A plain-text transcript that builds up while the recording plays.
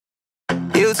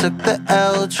You took the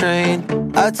L train,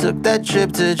 I took that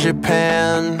trip to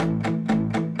Japan.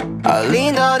 I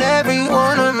leaned on every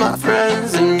one of my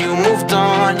friends and you moved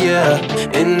on, yeah.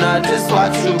 And I just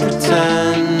watched you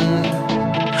pretend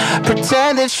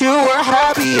that you were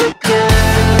happy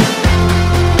again.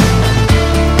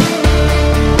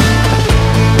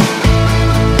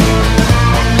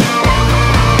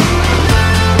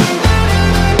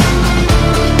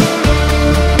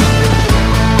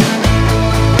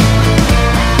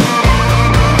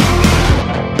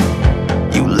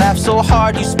 So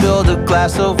hard you spilled a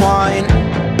glass of wine.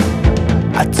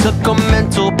 I took a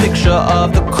mental picture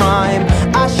of the crime.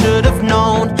 I should have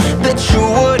known that you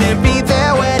wouldn't be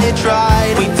there when it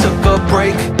dried. We took a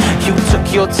break, you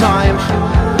took your time.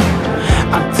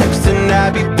 I'm texting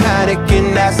Abby,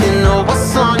 panicking, asking her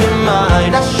what's on your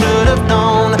mind. I should have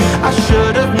known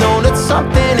that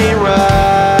something ain't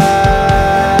right.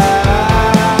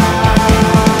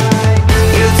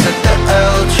 You took the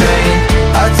L train,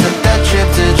 I took that trip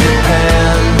to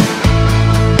Japan.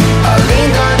 I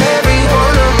leaned on every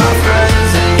one of my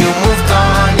friends and you moved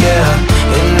on, yeah.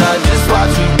 And I just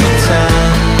watched you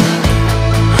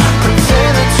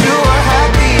pretend that you were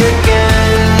happy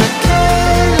again.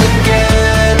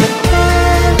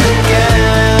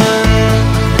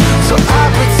 So I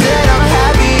pretend I'm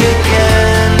happy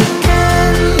again.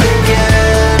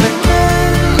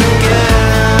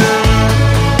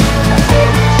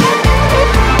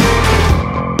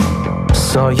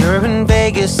 So you're in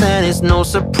Vegas and it's no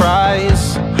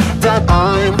surprise that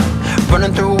I'm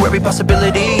running through every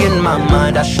possibility in my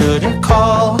mind. I shouldn't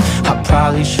call, I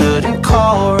probably shouldn't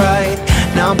call right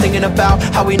now. I'm thinking about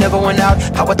how we never went out,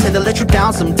 how I tend to let you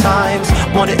down sometimes.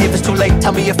 Wonder if it's too late,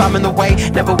 tell me if I'm in the way.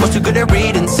 Never was too good at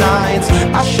reading signs.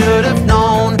 I should have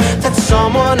known that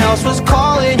someone else was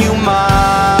calling you mine.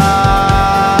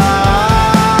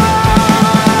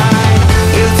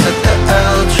 You took the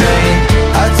L train,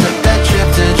 I took that trip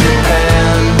to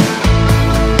Japan.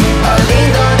 I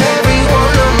leaned on every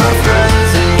one of my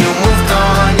friends and you moved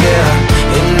on,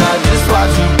 yeah. And I just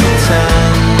watched you pretend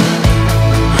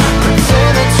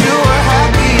that you were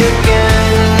happy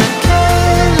again.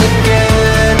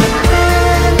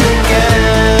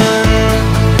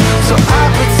 So I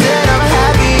pretend I'm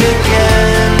happy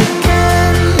again.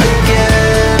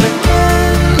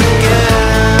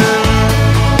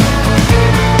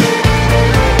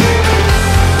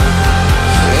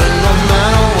 And no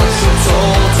matter what you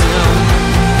told him,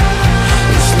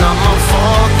 it's not my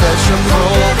fault that you're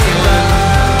broken.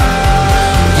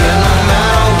 Yeah, no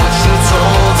matter what you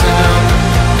told him,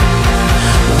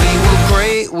 we were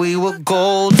great, we were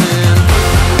golden.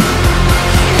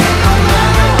 And no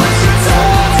matter what you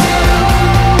told him,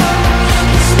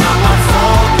 it's not my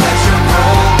fault that you're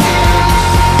broken.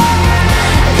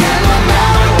 Yeah, no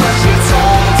matter what you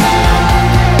told him,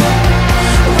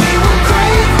 we were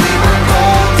great, we were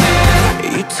golden.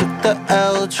 You took the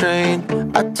L train,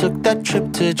 I took that trip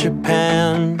to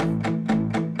Japan.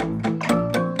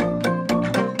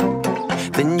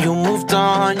 Then you moved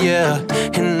on, yeah.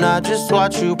 And I just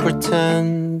watch you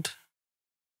pretend.